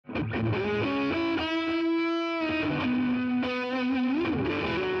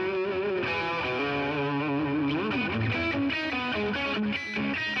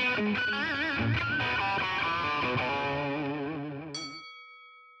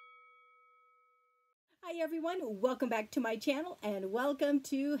Hi everyone, welcome back to my channel and welcome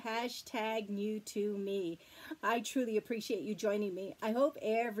to hashtag new to me. I truly appreciate you joining me. I hope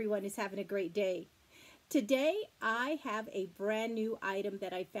everyone is having a great day. Today I have a brand new item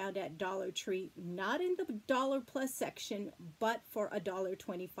that I found at Dollar Tree, not in the dollar plus section, but for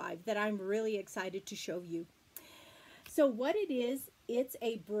 $1.25 that I'm really excited to show you. So what it is, it's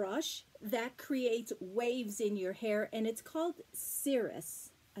a brush that creates waves in your hair and it's called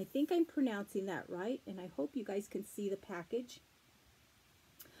Cirrus. I think I'm pronouncing that right, and I hope you guys can see the package.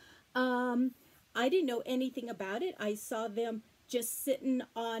 I didn't know anything about it. I saw them just sitting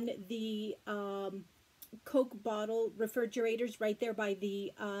on the Coke bottle refrigerators right there by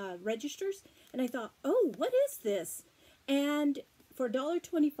the registers, and I thought, oh, what is this? And for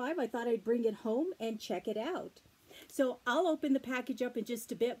 $1.25, I thought I'd bring it home and check it out. So I'll open the package up in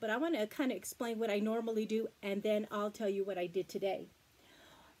just a bit, but I want to kind of explain what I normally do, and then I'll tell you what I did today.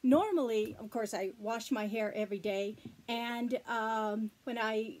 Normally, of course, I wash my hair every day, and when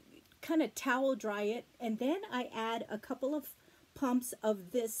I kind of towel dry it, and then I add a couple of pumps of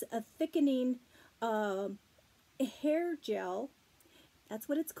this thickening hair gel. That's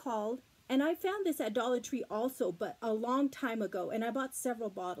what it's called. And I found this at Dollar Tree also, but a long time ago, and I bought several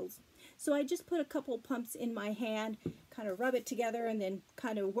bottles. So I just put a couple pumps in my hand, kind of rub it together, and then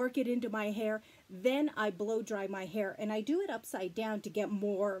kind of work it into my hair. Then I blow dry my hair, and I do it upside down to get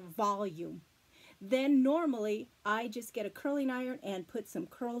more volume. Then normally I just get a curling iron and put some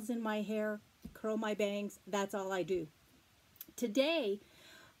curls in my hair, curl my bangs. That's all I do. Today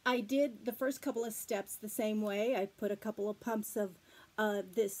I did the first couple of steps the same way. I put a couple of pumps of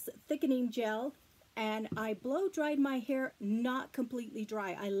this thickening gel, and I blow dried my hair, not completely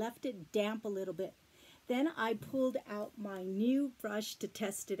dry. I left it damp a little bit. Then I pulled out my new brush to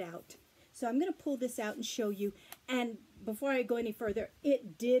test it out. So I'm going to pull this out and show you. And before I go any further,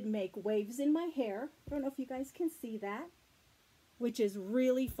 it did make waves in my hair. I don't know if you guys can see that, which is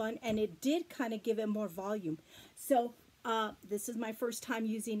really fun. And it did kind of give it more volume. So this is my first time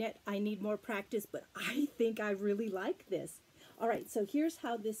using it. I need more practice, but I think I really like this. All right, so here's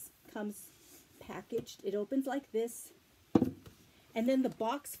how this comes packaged. It opens like this, and then the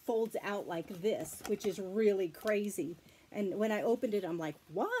box folds out like this, which is really crazy. And when I opened it, I'm like,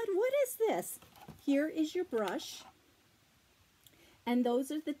 what is this? Here is your brush, and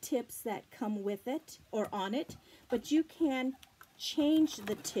those are the tips that come with it or on it, but you can change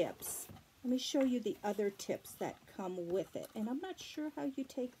the tips. Let me show you the other tips that come with it, and I'm not sure how you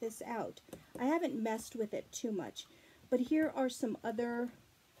take this out. I haven't messed with it too much, but here are some other,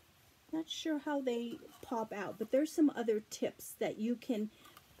 not sure how they pop out, but there's some other tips that you can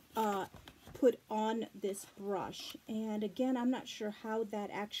put on this brush. And again, I'm not sure how that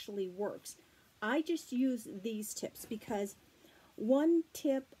actually works. I just use these tips because one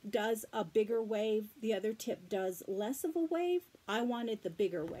tip does a bigger wave, the other tip does less of a wave. I wanted the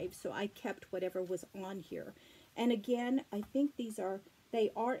bigger wave, so I kept whatever was on here. And again, I think they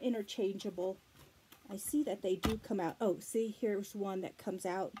are interchangeable. I see that they do come out. Oh, see, here's one that comes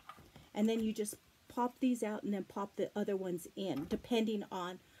out. And then you just pop these out and then pop the other ones in, depending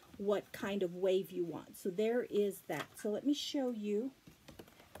on what kind of wave you want. So there is that. So let me show you.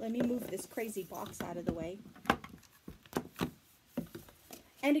 Let me move this crazy box out of the way.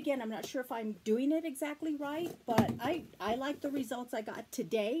 And again, I'm not sure if I'm doing it exactly right, but I like the results I got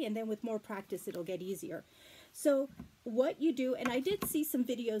today, and then with more practice, it'll get easier. So what you do, and I did see some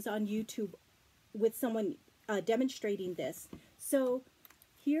videos on YouTube with someone demonstrating this. So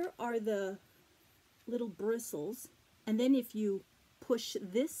here are the little bristles, and then if you push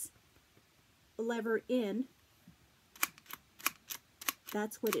this lever in,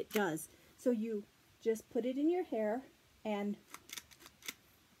 that's what it does. So you just put it in your hair, and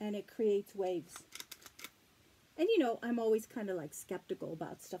it creates waves. And you know, I'm always kind of like skeptical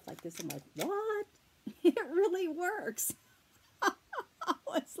about stuff like this. I'm like, what? It really works. I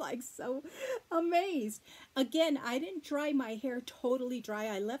was like so amazed. Again, I didn't dry my hair totally dry.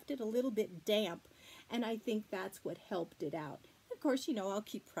 I left it a little bit damp, and I think that's what helped it out. Of course, you know, I'll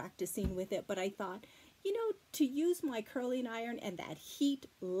keep practicing with it, but I thought, you know, to use my curling iron and that heat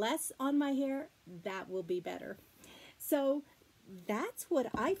less on my hair, that will be better. So that's what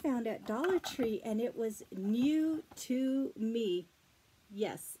I found at Dollar Tree, and it was new to me.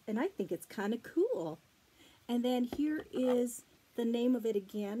 Yes, and I think it's kind of cool. And then here is the name of it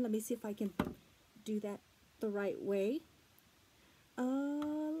again. Let me see if I can do that the right way.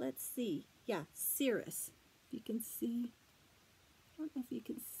 Let's see. Yeah, Cirrus. If you can see, I don't know if you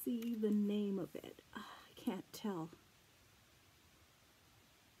can see the name of it. I can't tell.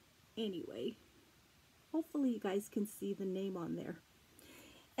 Anyway, hopefully you guys can see the name on there.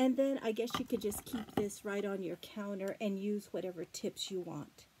 And then I guess you could just keep this right on your counter and use whatever tips you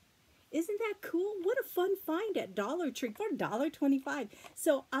want. Isn't that cool? What a fun find at Dollar Tree for $1.25.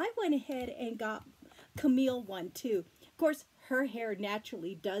 So I went ahead and got Camille one too. Of course, her hair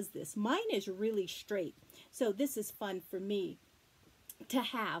naturally does this. Mine is really straight. So this is fun for me to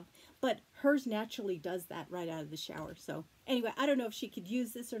have, but hers naturally does that right out of the shower. So anyway, I don't know if she could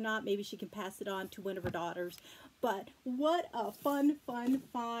use this or not. Maybe she can pass it on to one of her daughters. But what a fun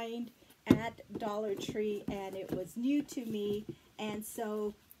find at Dollar Tree, and it was new to me. And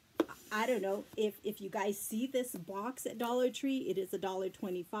so I don't know if you guys see this box at Dollar Tree. It is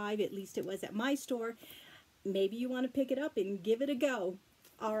 $1.25. At least it was at my store. Maybe you want to pick it up and give it a go.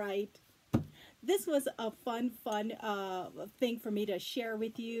 All right. This was a fun thing for me to share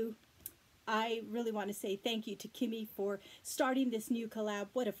with you. I really want to say thank you to Kimmy for starting this new collab.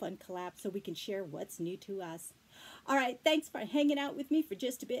 What a fun collab, so we can share what's new to us. All right, thanks for hanging out with me for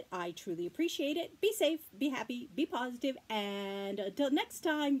just a bit. I truly appreciate it. Be safe, be happy, be positive, and until next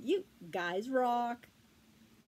time, you guys rock.